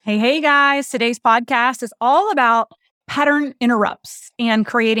Hey guys. Today's podcast is all about pattern interrupts and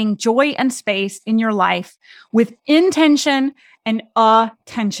creating joy and space in your life with intention and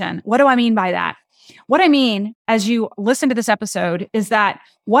attention. What do I mean by that? What I mean as you listen to this episode is that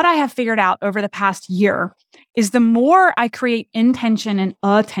what I have figured out over the past year is the more I create intention and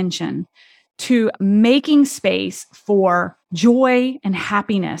attention to making space for joy and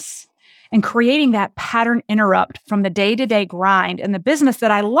happiness and creating that pattern interrupt from the day-to-day grind and the business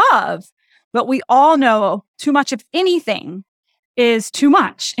that I love, but we all know too much of anything is too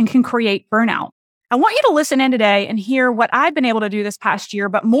much and can create burnout. I want you to listen in today and hear what I've been able to do this past year,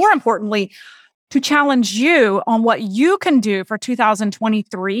 but more importantly, to challenge you on what you can do for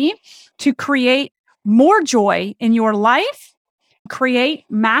 2023 to create more joy in your life, create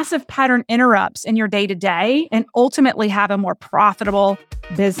massive pattern interrupts in your day-to-day, and ultimately have a more profitable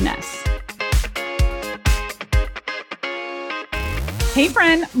business. Hey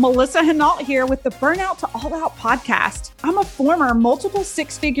friend, Melissa Hinault here with the Burnout to All Out podcast. I'm a former multiple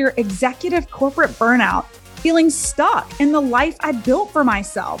six-figure executive corporate burnout, feeling stuck in the life I built for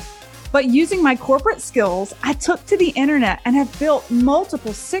myself. But using my corporate skills, I took to the internet and have built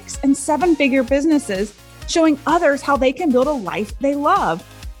multiple 6- and 7-figure businesses, showing others how they can build a life they love.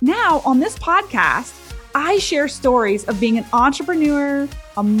 Now, on this podcast, I share stories of being an entrepreneur,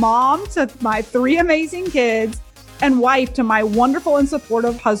 a mom to my 3 amazing kids, and wife to my wonderful and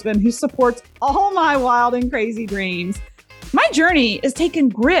supportive husband who supports all my wild and crazy dreams. My journey is taking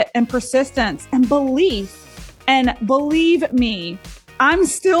grit and persistence and belief. And believe me, I'm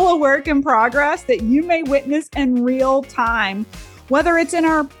still a work in progress that you may witness in real time, whether it's in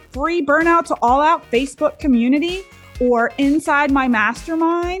our free Burnout to All Out Facebook community or inside my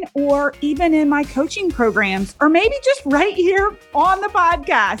mastermind, or even in my coaching programs, or maybe just right here on the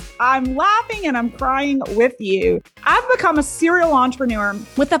podcast. I'm laughing and I'm crying with you. I've become a serial entrepreneur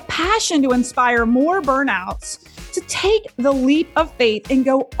with a passion to inspire more burnouts to take the leap of faith and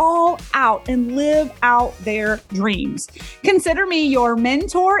go all out and live out their dreams. Consider me your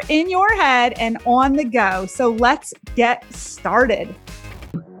mentor in your head and on the go. So let's get started.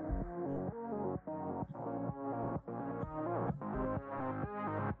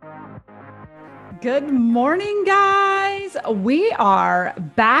 Good morning, guys. We are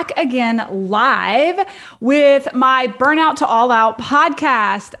back again live with my Burnout to All Out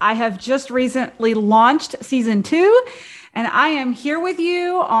podcast. I have just recently launched season 2, and I am here with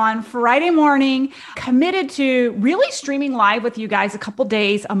you on Friday morning, committed to really streaming live with you guys a couple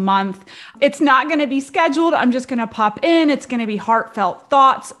days a month. It's not going to be scheduled. I'm just going to pop in. It's going to be heartfelt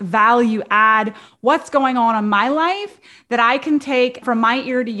thoughts, value add, what's going on in my life that I can take from my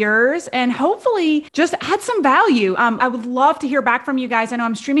ear to yours and hopefully just add some value. I would love to hear back from you guys. I know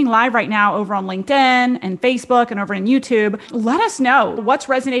I'm streaming live right now over on LinkedIn and Facebook and over on YouTube. Let us know what's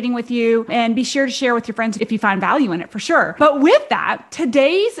resonating with you and be sure to share with your friends if you find value in it for sure. But with that,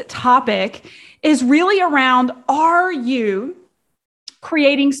 today's topic is really around, are you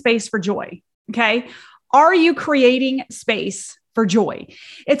creating space for joy? Okay. Are you creating space for joy?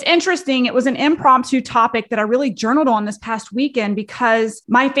 It's interesting. It was an impromptu topic that I really journaled on this past weekend because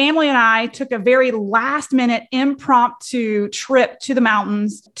my family and I took a very last minute impromptu trip to the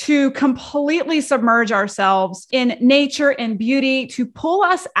mountains to completely submerge ourselves in nature and beauty to pull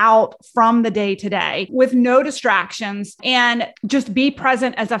us out from the day to day with no distractions and just be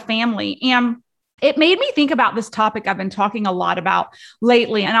present as a family. And it made me think about this topic I've been talking a lot about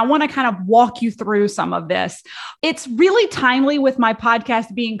lately, and I want to kind of walk you through some of this. It's really timely with my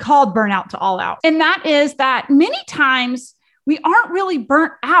podcast being called Burnout to All Out. And that is that many times we aren't really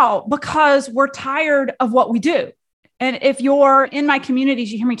burnt out because we're tired of what we do. And if you're in my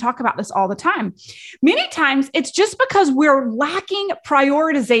communities, you hear me talk about this all the time. Many times it's just because we're lacking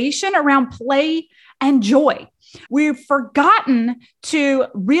prioritization around play and joy. We've forgotten to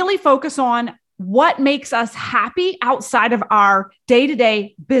really focus on what makes us happy outside of our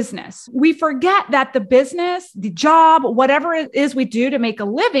day-to-day business. We forget that the business, the job, whatever it is we do to make a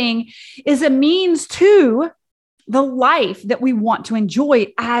living is a means to the life that we want to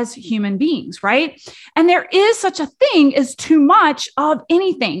enjoy as human beings, right? And there is such a thing as too much of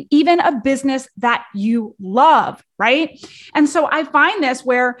anything, even a business that you love, right? And so I find this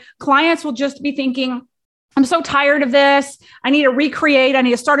where clients will just be thinking, I'm so tired of this. I need to recreate. I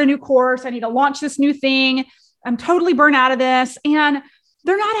need to start a new course. I need to launch this new thing. I'm totally burnt out of this. And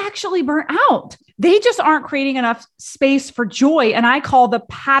they're not actually burnt out. They just aren't creating enough space for joy. And I call the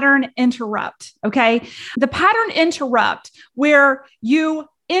pattern interrupt. Okay. The pattern interrupt where you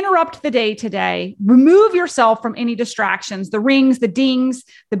interrupt the day today, remove yourself from any distractions, the rings, the dings,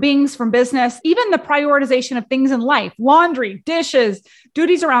 the bings from business, even the prioritization of things in life, laundry, dishes,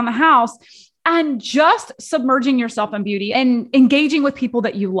 duties around the house, and just submerging yourself in beauty and engaging with people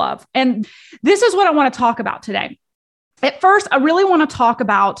that you love. And this is what I want to talk about today. At first, I really want to talk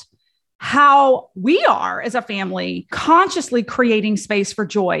about how we are as a family consciously creating space for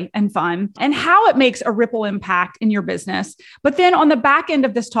joy and fun and how it makes a ripple impact in your business. But then on the back end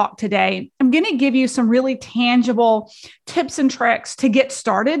of this talk today, I'm going to give you some really tangible tips and tricks to get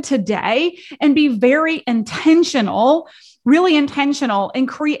started today and be very intentional, really intentional in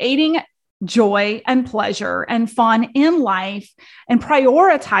creating joy and pleasure and fun in life and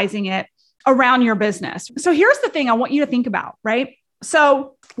prioritizing it around your business. So here's the thing I want you to think about, right?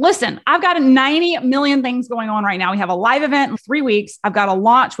 So listen, I've got 90 million things going on right now. We have a live event in 3 weeks. I've got a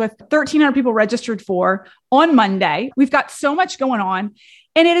launch with 1,300 people registered for on Monday. We've got so much going on.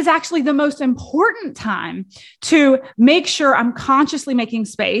 And it is actually the most important time to make sure I'm consciously making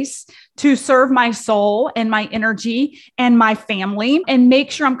space to serve my soul and my energy and my family, and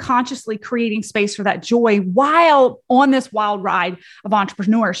make sure I'm consciously creating space for that joy while on this wild ride of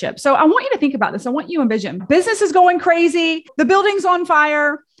entrepreneurship. So I want you to think about this. I want you to envision business is going crazy. The building's on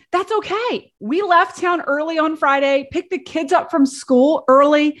fire. That's okay. We left town early on Friday, picked the kids up from school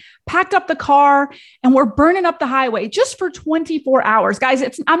early, packed up the car, and we're burning up the highway just for 24 hours. Guys,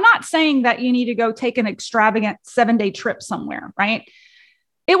 I'm not saying that you need to go take an extravagant 7-day trip somewhere, right?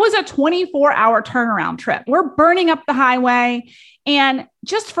 It was a 24-hour turnaround trip. We're burning up the highway and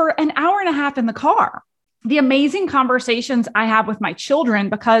just for an hour and a half in the car. The amazing conversations I have with my children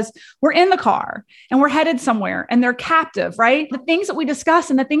because we're in the car and we're headed somewhere and they're captive, right? The things that we discuss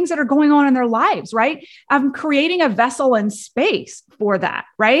and the things that are going on in their lives, right? I'm creating a vessel and space for that,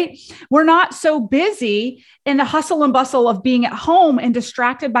 right? We're not so busy in the hustle and bustle of being at home and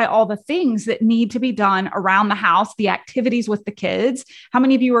distracted by all the things that need to be done around the house, the activities with the kids. How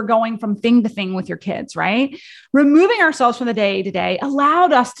many of you are going from thing to thing with your kids, right? Removing ourselves from the day to day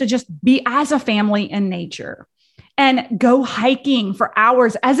allowed us to just be as a family in nature and go hiking for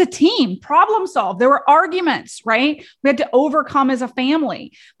hours as a team, problem solve. There were arguments, right? We had to overcome as a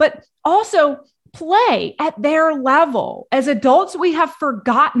family, but also play at their level. As adults, we have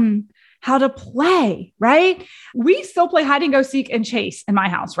forgotten how to play, right? We still play hide and go seek and chase in my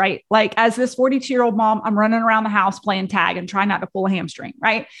house, right? Like as this 42-year-old mom, I'm running around the house playing tag and trying not to pull a hamstring,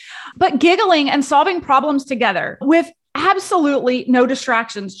 right? But giggling and solving problems together with absolutely no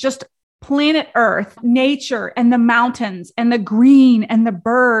distractions, just planet Earth, nature and the mountains and the green and the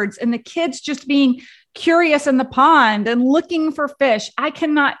birds and the kids just being curious in the pond and looking for fish. I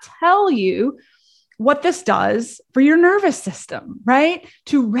cannot tell you what this does for your nervous system, right?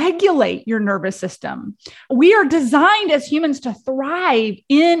 To regulate your nervous system. We are designed as humans to thrive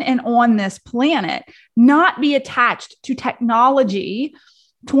in and on this planet, not be attached to technology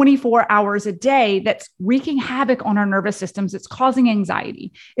 24 hours a day that's wreaking havoc on our nervous systems. It's causing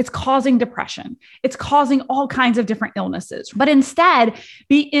anxiety. It's causing depression. It's causing all kinds of different illnesses. But instead,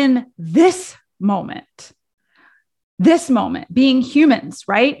 be in this moment, being humans,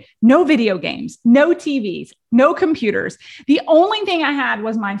 right? No video games, no TVs, no computers. The only thing I had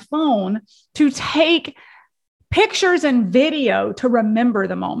was my phone to take pictures and video to remember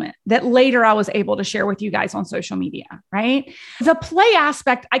the moment that later I was able to share with you guys on social media, right? The play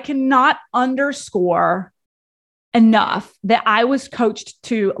aspect, I cannot underscore enough that I was coached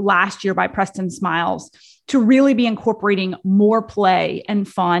to last year by Preston Smiles to really be incorporating more play and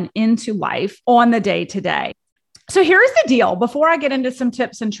fun into life on the day to day. So here's the deal. Before I get into some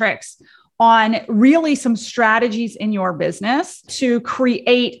tips and tricks on really some strategies in your business to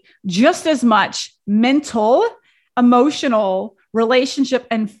create just as much mental, emotional, relationship,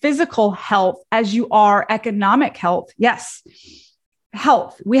 and physical health as you are economic health. Yes,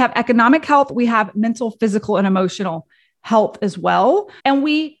 health. We have economic health. We have mental, physical, and emotional health as well. And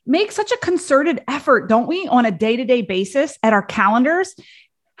we make such a concerted effort, don't we, on a day-to-day basis at our calendars.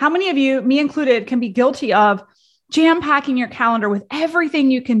 How many of you, me included, can be guilty of jam-packing your calendar with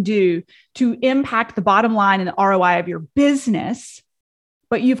everything you can do to impact the bottom line and the ROI of your business,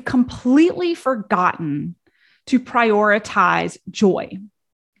 but you've completely forgotten to prioritize joy.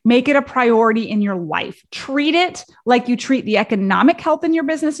 Make it a priority in your life. Treat it like you treat the economic health in your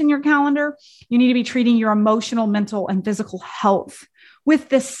business in your calendar. You need to be treating your emotional, mental, and physical health with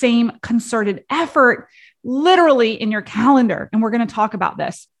the same concerted effort, literally in your calendar. And we're going to talk about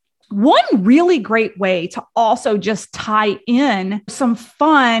this. One really great way to also just tie in some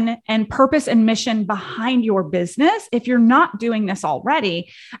fun and purpose and mission behind your business, if you're not doing this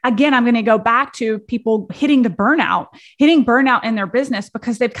already, again, I'm going to go back to people hitting burnout in their business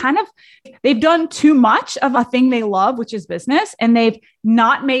because they've done too much of a thing they love, which is business, and they've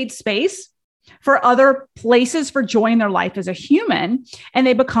not made space for other places for joy in their life as a human, and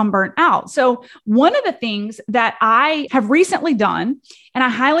they become burnt out. So one of the things that I have recently done, and I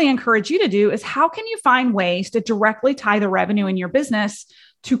highly encourage you to do, is how can you find ways to directly tie the revenue in your business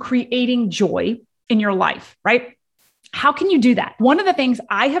to creating joy in your life, right? How can you do that? One of the things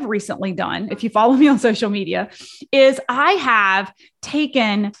I have recently done, if you follow me on social media, is I have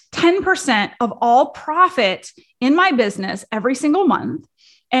taken 10% of all profit in my business every single month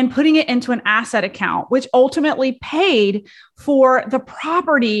and putting it into an asset account, which ultimately paid for the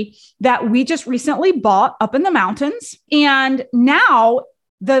property that we just recently bought up in the mountains. And now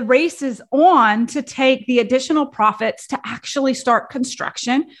the race is on to take the additional profits to actually start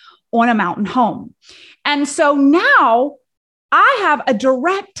construction on a mountain home. And so now I have a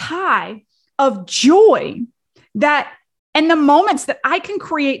direct tie of joy and the moments that I can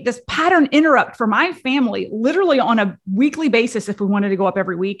create this pattern interrupt for my family, literally on a weekly basis, if we wanted to go up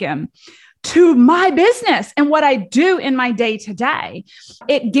every weekend, to my business and what I do in my day to day.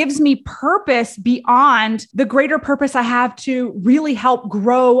 It gives me purpose beyond the greater purpose I have to really help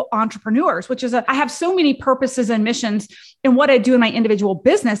grow entrepreneurs, which is I have so many purposes and missions in what I do in my individual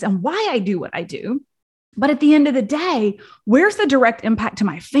business and why I do what I do. But at the end of the day, where's the direct impact to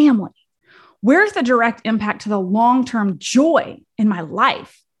my family? Where's the direct impact to the long-term joy in my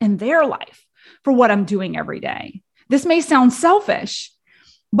life, in their life, for what I'm doing every day? This may sound selfish,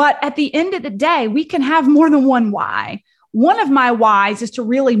 but at the end of the day, we can have more than one why. One of my whys is to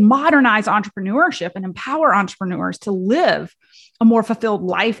really modernize entrepreneurship and empower entrepreneurs to live a more fulfilled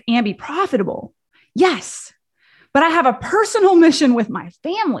life and be profitable. Yes, but I have a personal mission with my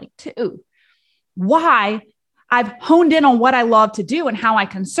family too. Why? I've honed in on what I love to do and how I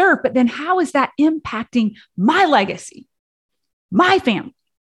can serve, but then how is that impacting my legacy, my family,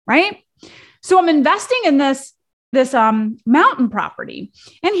 right? So I'm investing in this mountain property.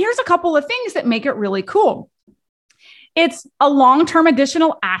 And here's a couple of things that make it really cool. It's a long-term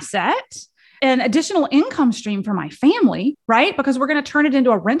additional asset, an additional income stream for my family, right? Because we're going to turn it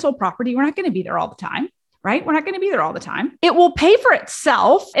into a rental property. We're not going to be there all the time. Right? We're not going to be there all the time. It will pay for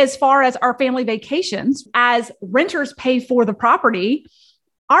itself as far as our family vacations. As renters pay for the property,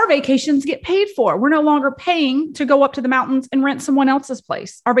 our vacations get paid for. We're no longer paying to go up to the mountains and rent someone else's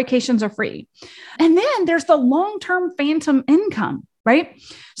place. Our vacations are free. And then there's the long-term phantom income, right?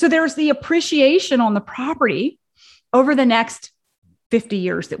 So there's the appreciation on the property over the next 50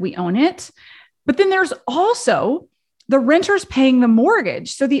 years that we own it. But then there's also the renter's paying the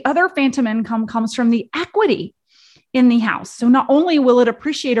mortgage. So the other phantom income comes from the equity in the house. So not only will it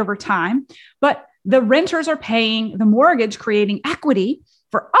appreciate over time, but the renters are paying the mortgage, creating equity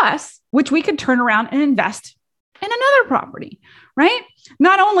for us, which we could turn around and invest in another property, right?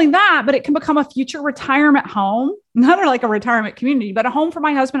 Not only that, but it can become a future retirement home, not like a retirement community, but a home for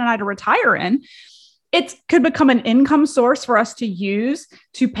my husband and I to retire in. It could become an income source for us to use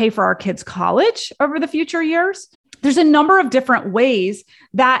to pay for our kids' college over the future years. There's a number of different ways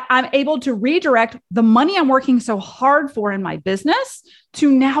that I'm able to redirect the money I'm working so hard for in my business to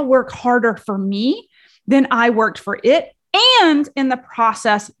now work harder for me than I worked for it. And in the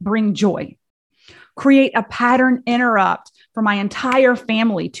process, bring joy, create a pattern interrupt for my entire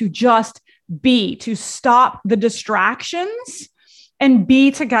family to just be, to stop the distractions and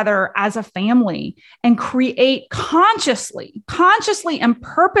be together as a family and create consciously and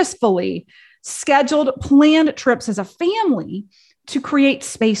purposefully scheduled, planned trips as a family to create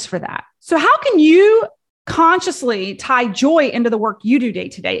space for that. So how can you consciously tie joy into the work you do day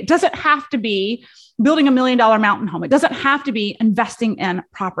to day? It doesn't have to be building $1 million mountain home. It doesn't have to be investing in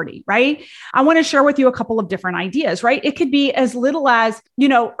property, right? I want to share with you a couple of different ideas, right? It could be as little as,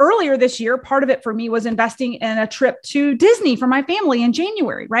 earlier this year, part of it for me was investing in a trip to Disney for my family in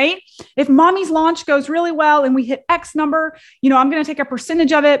January, right? If mommy's launch goes really well and we hit X number, I'm going to take a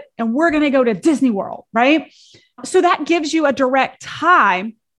percentage of it and we're going to go to Disney World, right? So that gives you a direct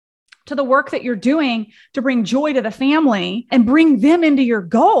tie to the work that you're doing to bring joy to the family and bring them into your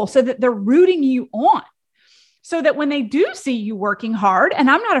goal so that they're rooting you on. So that when they do see you working hard, and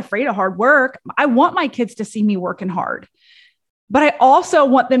I'm not afraid of hard work, I want my kids to see me working hard, but I also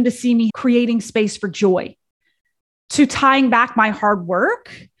want them to see me creating space for joy, to tying back my hard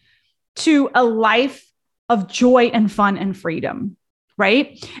work to a life of joy and fun and freedom.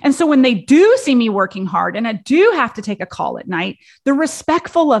 right? And so when they do see me working hard and I do have to take a call at night, they're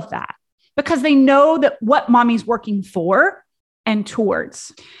respectful of that because they know that what mommy's working for and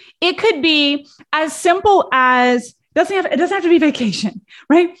towards. It could be as simple as it doesn't have to be vacation,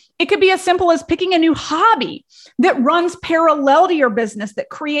 right? It could be as simple as picking a new hobby that runs parallel to your business, that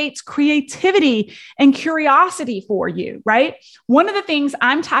creates creativity and curiosity for you, right? One of the things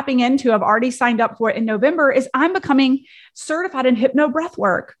I'm tapping into, I've already signed up for it in November, is I'm becoming certified in hypno breath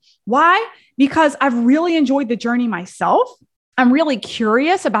work. Why? Because I've really enjoyed the journey myself. I'm really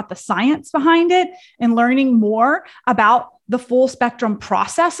curious about the science behind it and learning more about the full spectrum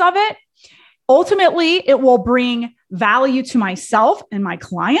process of it. Ultimately, it will bring value to myself and my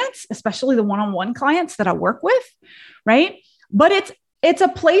clients, especially the one-on-one clients that I work with, right? But it's a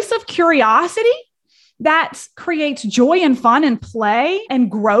place of curiosity that creates joy and fun and play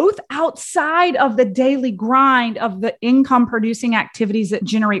and growth outside of the daily grind of the income-producing activities that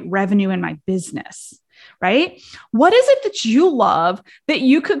generate revenue in my business, right? What is it that you love that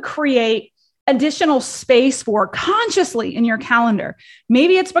you could create additional space for consciously in your calendar?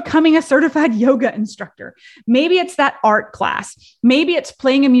 Maybe it's becoming a certified yoga instructor. Maybe it's that art class. Maybe it's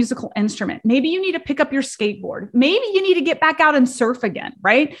playing a musical instrument. Maybe you need to pick up your skateboard. Maybe you need to get back out and surf again,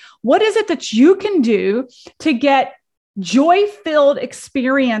 right? What is it that you can do to get joy-filled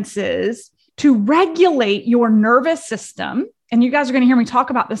experiences to regulate your nervous system? And you guys are going to hear me talk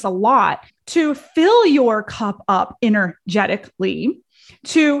about this a lot, to fill your cup up energetically,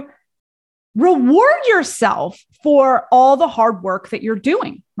 to reward yourself for all the hard work that you're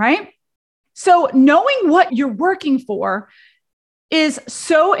doing, right? So knowing what you're working for is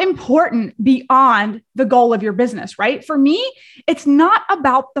so important beyond the goal of your business, right? For me, it's not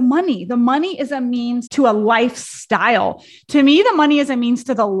about the money. The money is a means to a lifestyle. To me, the money is a means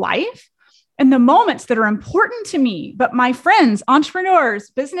to the life and the moments that are important to me. But my friends, entrepreneurs,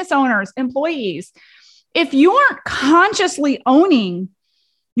 business owners, employees, if you aren't consciously owning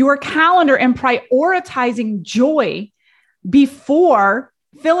your calendar and prioritizing joy before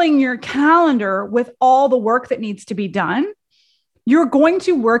filling your calendar with all the work that needs to be done, you're going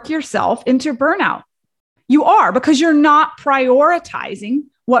to work yourself into burnout. You are, because you're not prioritizing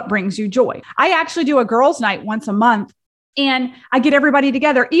what brings you joy. I actually do a girls' night once a month, and I get everybody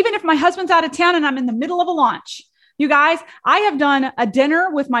together, even if my husband's out of town and I'm in the middle of a launch. You guys, I have done a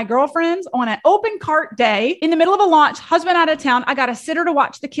dinner with my girlfriends on an open cart day in the middle of a launch, husband out of town. I got a sitter to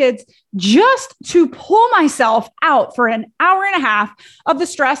watch the kids just to pull myself out for an hour and a half of the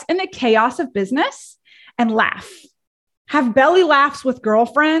stress and the chaos of business and laugh. Have belly laughs with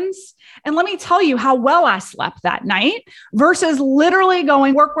girlfriends. And let me tell you how well I slept that night versus literally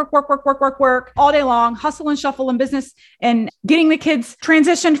going work all day long, hustle and shuffle in business and getting the kids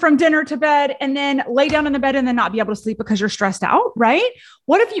transitioned from dinner to bed and then lay down in the bed and then not be able to sleep because you're stressed out, right?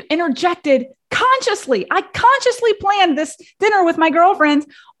 What if you interjected consciously? I consciously planned this dinner with my girlfriends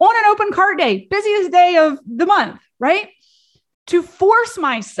on an open cart day, busiest day of the month, right? To force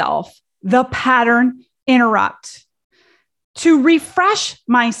myself the pattern interrupt, to refresh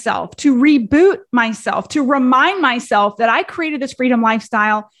myself, to reboot myself, to remind myself that I created this freedom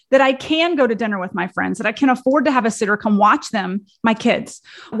lifestyle, that I can go to dinner with my friends, that I can afford to have a sitter come watch them, my kids,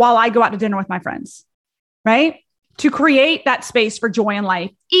 while I go out to dinner with my friends, right? To create that space for joy in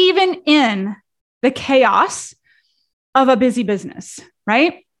life, even in the chaos of a busy business,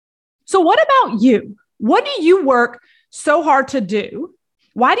 right? So what about you? What do you work so hard to do?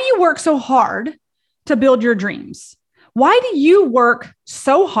 Why do you work so hard to build your dreams? Why do you work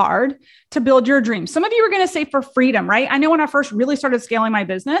so hard to build your dreams? Some of you are going to say for freedom, right? I know when I first really started scaling my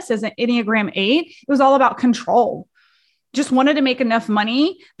business as an Enneagram 8, it was all about control. Just wanted to make enough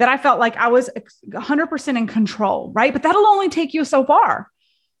money that I felt like I was 100% in control, right? But that'll only take you so far,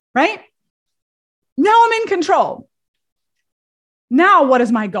 right? Now I'm in control. Now, what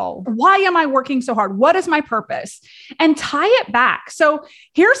is my goal? Why am I working so hard? What is my purpose? And tie it back. So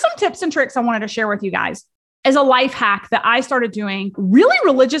here's some tips and tricks I wanted to share with you guys. As a life hack that I started doing really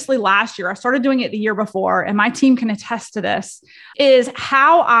religiously last year, I started doing it the year before, and my team can attest to this, is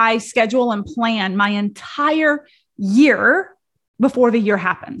how I schedule and plan my entire year before the year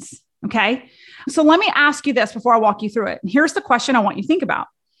happens. Okay. So let me ask you this before I walk you through it. Here's the question I want you to think about.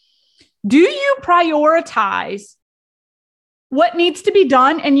 Do you prioritize what needs to be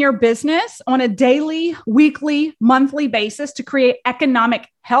done in your business on a daily, weekly, monthly basis to create economic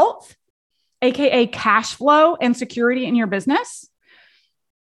health, AKA cash flow and security in your business?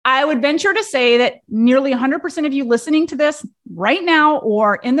 I would venture to say that nearly 100% of you listening to this right now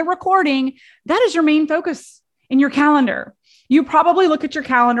or in the recording, that is your main focus in your calendar. You probably look at your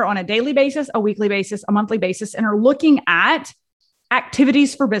calendar on a daily basis, a weekly basis, a monthly basis, and are looking at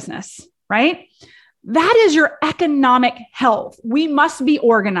activities for business, right? That is your economic health. We must be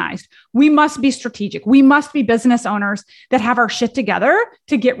organized. We must be strategic. We must be business owners that have our shit together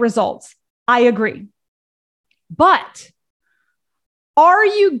to get results. I agree. But are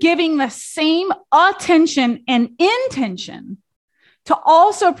you giving the same attention and intention to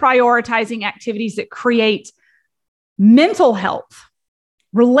also prioritizing activities that create mental health,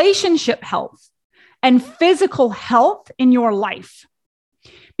 relationship health, and physical health in your life?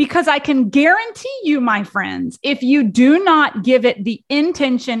 Because I can guarantee you, my friends, if you do not give it the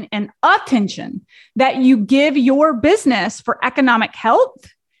intention and attention that you give your business for economic health,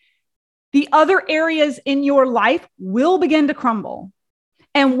 the other areas in your life will begin to crumble.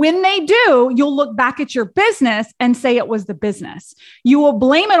 And when they do, you'll look back at your business and say it was the business. You will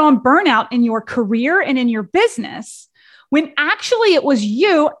blame it on burnout in your career and in your business, when actually it was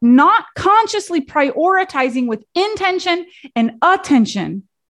you not consciously prioritizing with intention and attention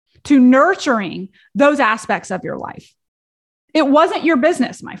to nurturing those aspects of your life. It wasn't your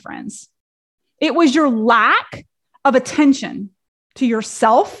business, my friends. It was your lack of attention to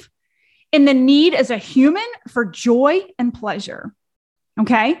yourself and the need as a human for joy and pleasure.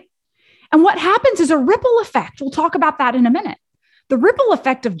 Okay? And what happens is a ripple effect. We'll talk about that in a minute. The ripple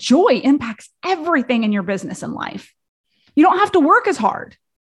effect of joy impacts everything in your business and life. You don't have to work as hard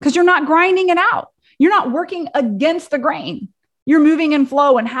because you're not grinding it out. You're not working against the grain. You're moving in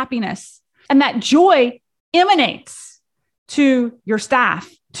flow and happiness. And that joy emanates to your staff,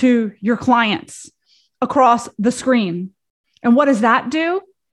 to your clients across the screen. And what does that do?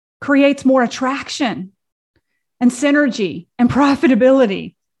 Creates more attraction and synergy and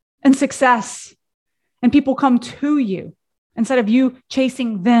profitability and success. And people come to you instead of you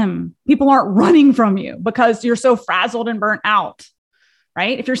chasing them. People aren't running from you because you're so frazzled and burnt out,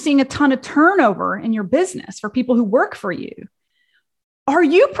 right? If you're seeing a ton of turnover in your business for people who work for you, are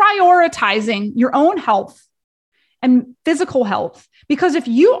you prioritizing your own health and physical health? Because if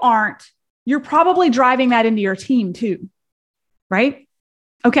you aren't, you're probably driving that into your team too, right?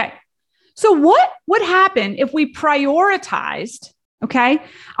 Okay. So what would happen if we prioritized? Okay.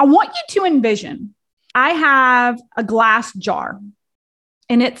 I want you to envision, I have a glass jar,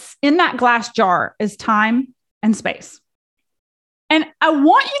 and it's in that glass jar is time and space. And I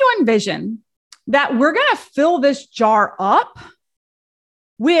want you to envision that we're going to fill this jar up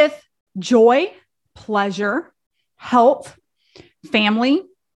with joy, pleasure, health, family,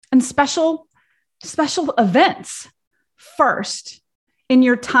 and special events first in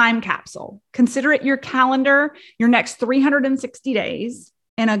your time capsule. Consider it your calendar, your next 360 days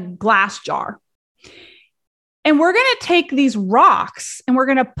in a glass jar. And we're going to take these rocks and we're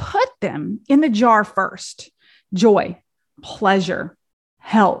going to put them in the jar first. Joy, pleasure,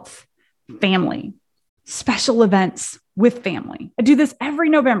 health, family, special events with family. I do this every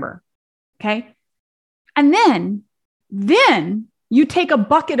November. Okay. And then you take a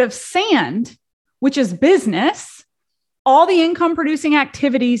bucket of sand, which is business, all the income producing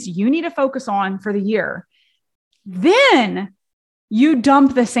activities you need to focus on for the year. Then you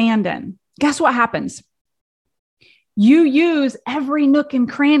dump the sand in. Guess what happens? You use every nook and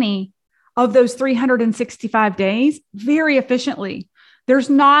cranny of those 365 days very efficiently. There's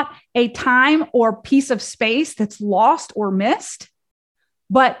not a time or piece of space that's lost or missed,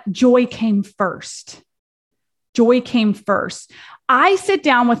 but joy came first. Joy came first. I sit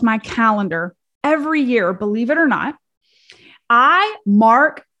down with my calendar every year, believe it or not. I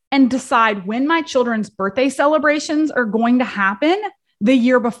mark and decide when my children's birthday celebrations are going to happen the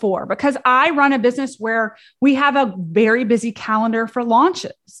year before, because I run a business where we have a very busy calendar for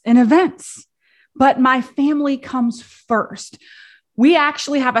launches and events, but my family comes first. We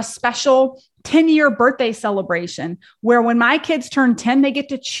actually have a special 10-year birthday celebration where when my kids turn 10, they get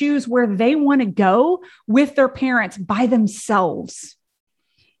to choose where they want to go with their parents by themselves.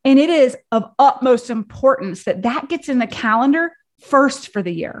 And it is of utmost importance that that gets in the calendar first for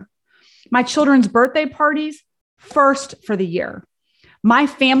the year. My children's birthday parties, first for the year. My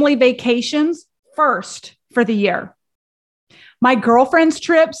family vacations, first for the year. My girlfriend's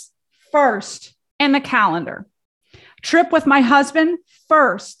trips, first in the calendar. Trip with my husband,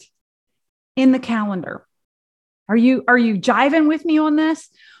 first in the calendar. Are you jiving with me on this?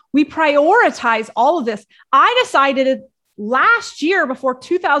 We prioritize all of this. I decided last year, before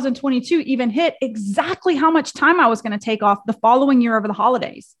 2022 even hit, exactly how much time I was going to take off the following year over the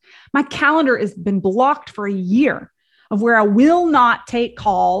holidays. My calendar has been blocked for a year of where I will not take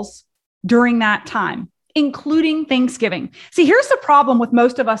calls during that time, including Thanksgiving. See, here's the problem with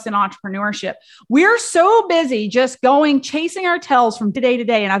most of us in entrepreneurship. We're so busy just chasing our tails from day to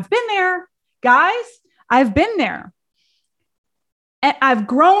day. And I've been there, guys. I've been there. And I've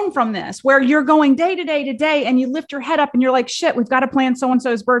grown from this where you're going day to day to day and you lift your head up and you're like, shit, we've got to plan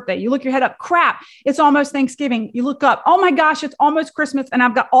so-and-so's birthday. You look your head up, crap, it's almost Thanksgiving. You look up, oh my gosh, it's almost Christmas and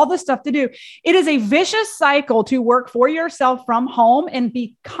I've got all this stuff to do. It is a vicious cycle to work for yourself from home and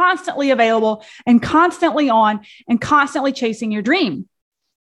be constantly available and constantly on and constantly chasing your dream.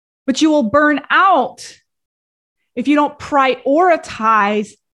 But you will burn out if you don't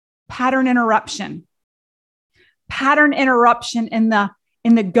prioritize pattern interruption in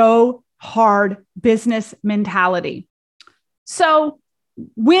the go hard business mentality. So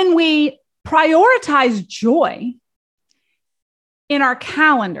when we prioritize joy in our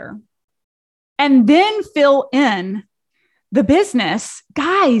calendar and then fill in the business,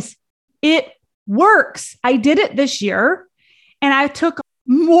 guys, it works. I did it this year and I took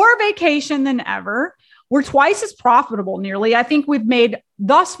more vacation than ever. We're twice as profitable nearly. I think we've made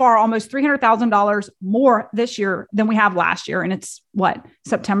thus far almost $300,000 more this year than we have last year. And it's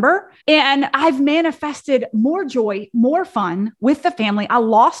September? And I've manifested more joy, more fun with the family. I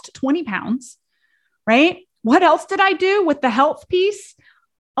lost 20 pounds, right? What else did I do with the health piece?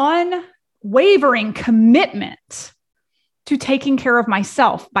 Unwavering commitment to taking care of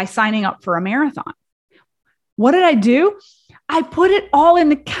myself by signing up for a marathon. What did I do? I put it all in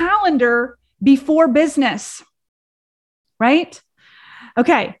the calendar before business, right?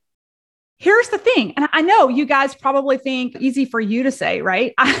 Okay. Here's the thing. And I know you guys probably think easy for you to say,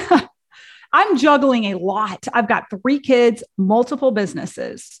 right? I'm juggling a lot. I've got 3 kids, multiple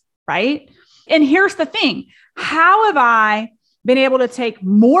businesses, right? And here's the thing. How have I been able to take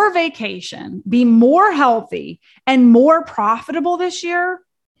more vacation, be more healthy and more profitable this year?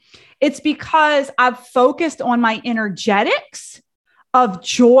 It's because I've focused on my energetics of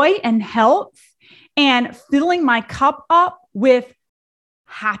joy and health and filling my cup up with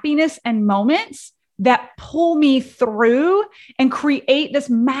happiness and moments that pull me through and create this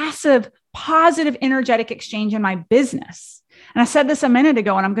massive positive energetic exchange in my business. And I said this a minute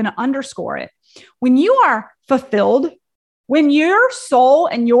ago, and I'm going to underscore it. When you are fulfilled, when your soul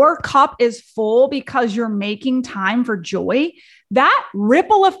and your cup is full because you're making time for joy, that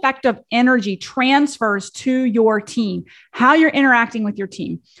ripple effect of energy transfers to your team, how you're interacting with your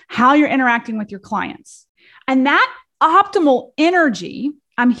team, how you're interacting with your clients. And that optimal energy,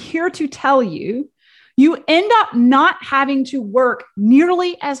 I'm here to tell you, you end up not having to work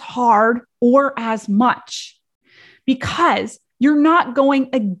nearly as hard or as much because you're not going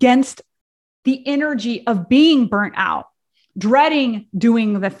against the energy of being burnt out, dreading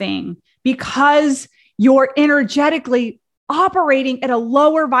doing the thing, because you're energetically operating at a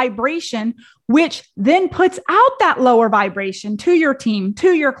lower vibration, which then puts out that lower vibration to your team,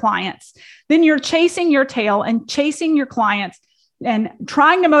 to your clients. Then you're chasing your tail and chasing your clients and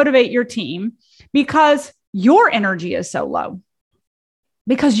trying to motivate your team because your energy is so low,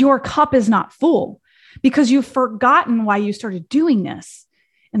 because your cup is not full, because you've forgotten why you started doing this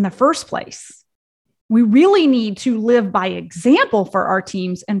in the first place. We really need to live by example for our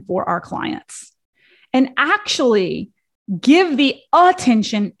teams and for our clients and actually give the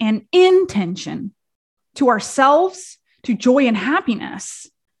attention and intention to ourselves, to joy and happiness,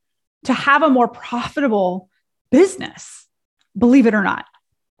 to have a more profitable business, believe it or not,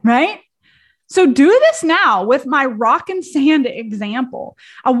 right? So do this now with my rock and sand example.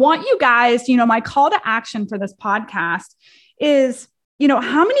 I want you guys, my call to action for this podcast is,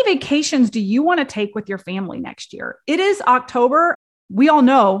 how many vacations do you want to take with your family next year? It is October. We all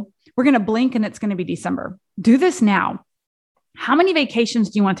know we're going to blink and it's going to be December. Do this now. How many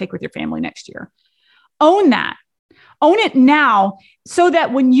vacations do you want to take with your family next year? Own that. Own it now so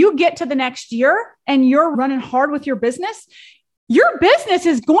that when you get to the next year and you're running hard with your business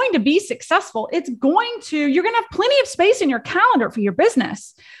is going to be successful. You're going to have plenty of space in your calendar for your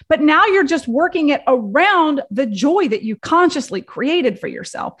business, but now you're just working it around the joy that you consciously created for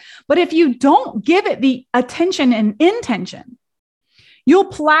yourself. But if you don't give it the attention and intention, you'll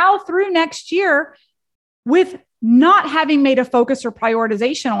plow through next year with not having made a focus or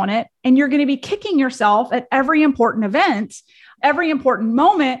prioritization on it. And you're going to be kicking yourself at every important event, every important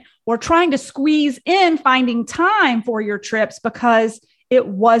moment, or trying to squeeze in finding time for your trips because it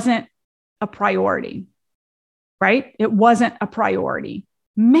wasn't a priority, right? It wasn't a priority.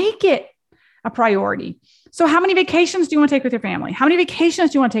 Make it a priority. So how many vacations do you want to take with your family? How many vacations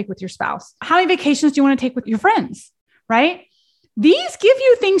do you want to take with your spouse? How many vacations do you want to take with your friends, right? These give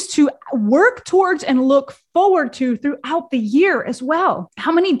you things to work towards and look forward to throughout the year as well.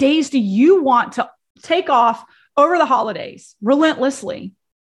 How many days do you want to take off over the holidays relentlessly,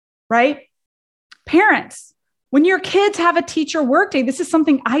 right? Parents, when your kids have a teacher workday, this is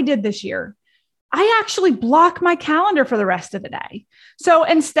something I did this year. I actually block my calendar for the rest of the day. So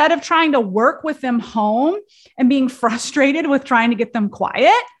instead of trying to work with them home and being frustrated with trying to get them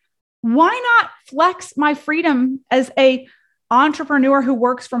quiet, why not flex my freedom as a entrepreneur who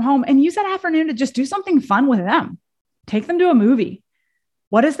works from home and use that afternoon to just do something fun with them? Take them to a movie.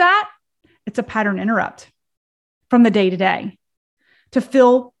 What is that? It's a pattern interrupt from the day to day to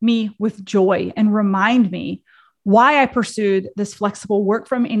fill me with joy and remind me why I pursued this flexible work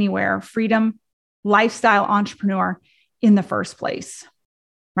from anywhere, freedom, lifestyle entrepreneur in the first place,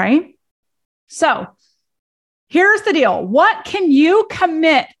 right? So here's the deal. What can you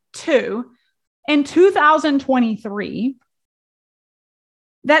commit to in 2023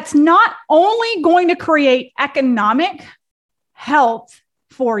 that's not only going to create economic health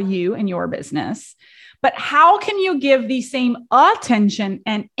for you and your business, but how can you give the same attention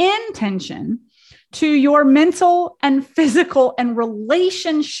and intention to your mental and physical and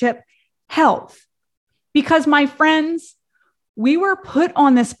relationship health? Because my friends, we were put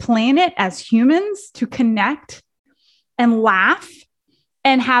on this planet as humans to connect and laugh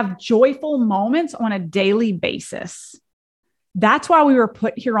and have joyful moments on a daily basis. That's why we were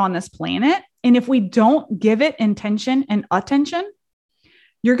put here on this planet. And if we don't give it intention and attention,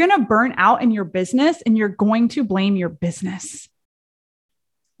 you're going to burn out in your business and you're going to blame your business.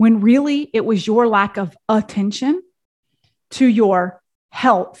 When really it was your lack of attention to your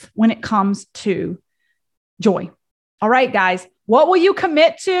health when it comes to joy. All right, guys, what will you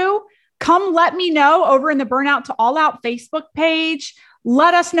commit to? Come let me know over in the Burnout to All Out Facebook page.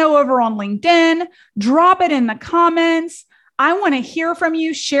 Let us know over on LinkedIn. Drop it in the comments. I want to hear from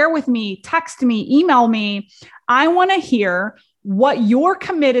you. Share with me, text me, email me. I want to hear what you're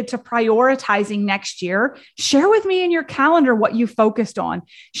committed to prioritizing next year. Share with me in your calendar what you focused on.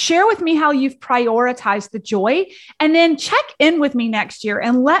 Share with me how you've prioritized the joy, and then check in with me next year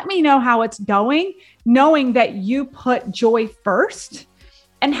and let me know how it's going, knowing that you put joy first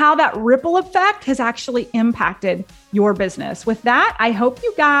and how that ripple effect has actually impacted your business. With that, I hope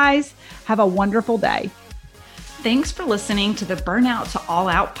you guys have a wonderful day. Thanks for listening to the Burnout to All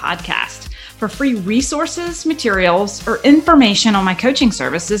Out podcast. For free resources, materials, or information on my coaching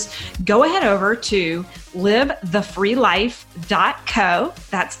services, go ahead over to livethefreelife.co.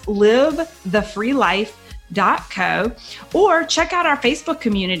 That's livethefreelife.co. Or check out our Facebook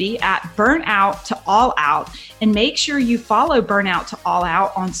community at Burnout to All Out, and make sure you follow Burnout to All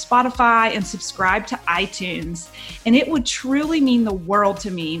Out on Spotify and subscribe to iTunes. And it would truly mean the world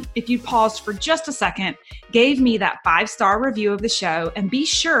to me if you paused for just a second, gave me that 5-star review of the show, and be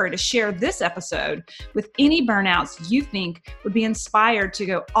sure to share this episode with any burnouts you think would be inspired to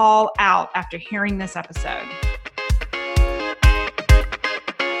go all out after hearing this episode.